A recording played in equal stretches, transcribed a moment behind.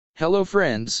Hello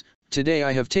friends, today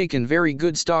I have taken very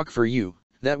good stock for you,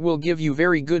 that will give you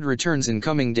very good returns in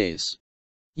coming days.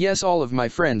 Yes, all of my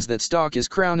friends, that stock is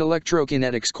Crown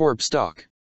Electrokinetics Corp stock.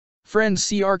 Friends,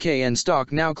 CRKN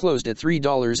stock now closed at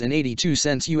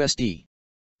 $3.82 USD.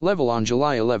 Level on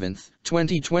July 11,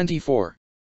 2024.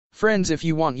 Friends, if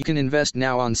you want, you can invest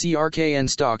now on CRKN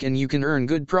stock and you can earn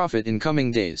good profit in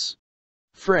coming days.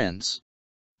 Friends,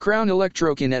 Crown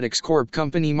Electrokinetics Corp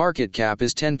company market cap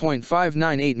is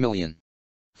 10.598 million.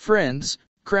 Friends,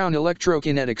 Crown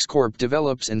Electrokinetics Corp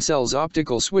develops and sells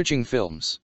optical switching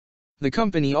films. The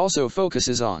company also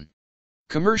focuses on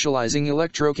commercializing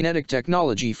electrokinetic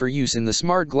technology for use in the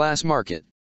smart glass market.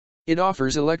 It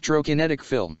offers electrokinetic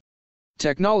film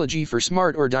technology for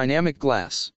smart or dynamic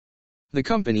glass. The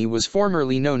company was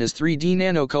formerly known as 3D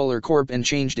Nanocolor Corp and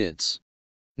changed its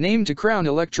name to Crown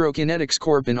Electrokinetics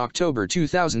Corp in October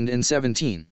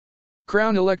 2017.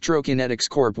 Crown Electrokinetics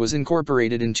Corp was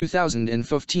incorporated in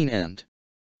 2015 and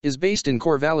is based in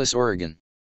Corvallis, Oregon.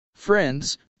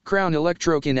 Friends, Crown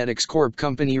Electrokinetics Corp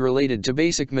company related to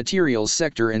basic materials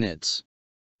sector and it's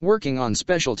working on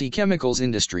specialty chemicals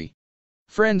industry.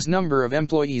 Friends, number of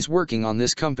employees working on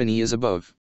this company is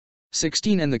above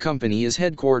 16 and the company is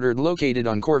headquartered located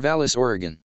on Corvallis,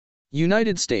 Oregon,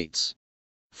 United States.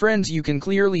 Friends, you can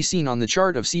clearly see on the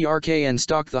chart of CRKN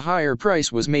stock the higher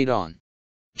price was made on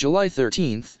July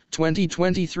 13,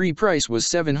 2023. Price was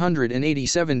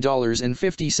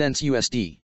 $787.50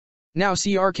 USD. Now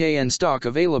CRKN stock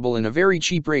available in a very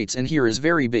cheap rates, and here is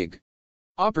very big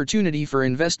opportunity for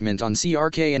investment on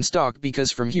CRKN stock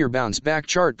because from here bounce back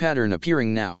chart pattern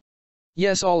appearing now.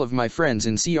 Yes, all of my friends,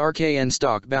 in CRKN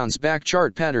stock bounce back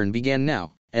chart pattern began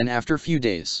now, and after few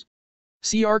days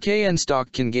CRKN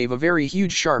stock can give a very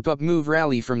huge sharp up move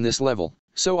rally from this level.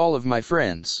 So all of my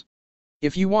friends,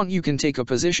 if you want, you can take a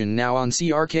position now on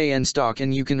CRKN stock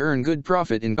and you can earn good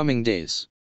profit in coming days.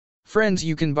 Friends,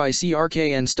 you can buy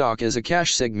CRKN stock as a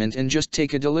cash segment and just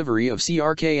take a delivery of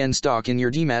CRKN stock in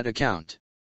your demat account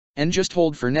and just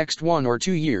hold for next 1 or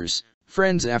 2 years.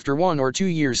 Friends, after 1 or 2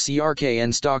 years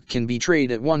CRKN stock can be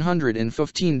traded at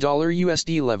 $115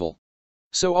 USD level.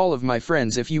 So all of my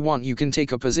friends, if you want, you can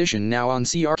take a position now on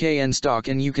CRKN stock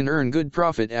and you can earn good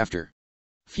profit after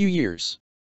few years.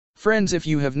 Friends, if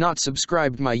you have not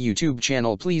subscribed my YouTube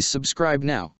channel, please subscribe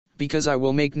now, because I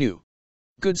will make new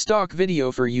good stock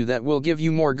video for you that will give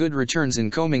you more good returns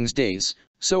in coming days.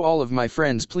 So all of my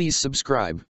friends, please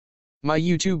subscribe my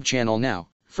YouTube channel now.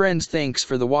 Friends, thanks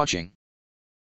for the watching.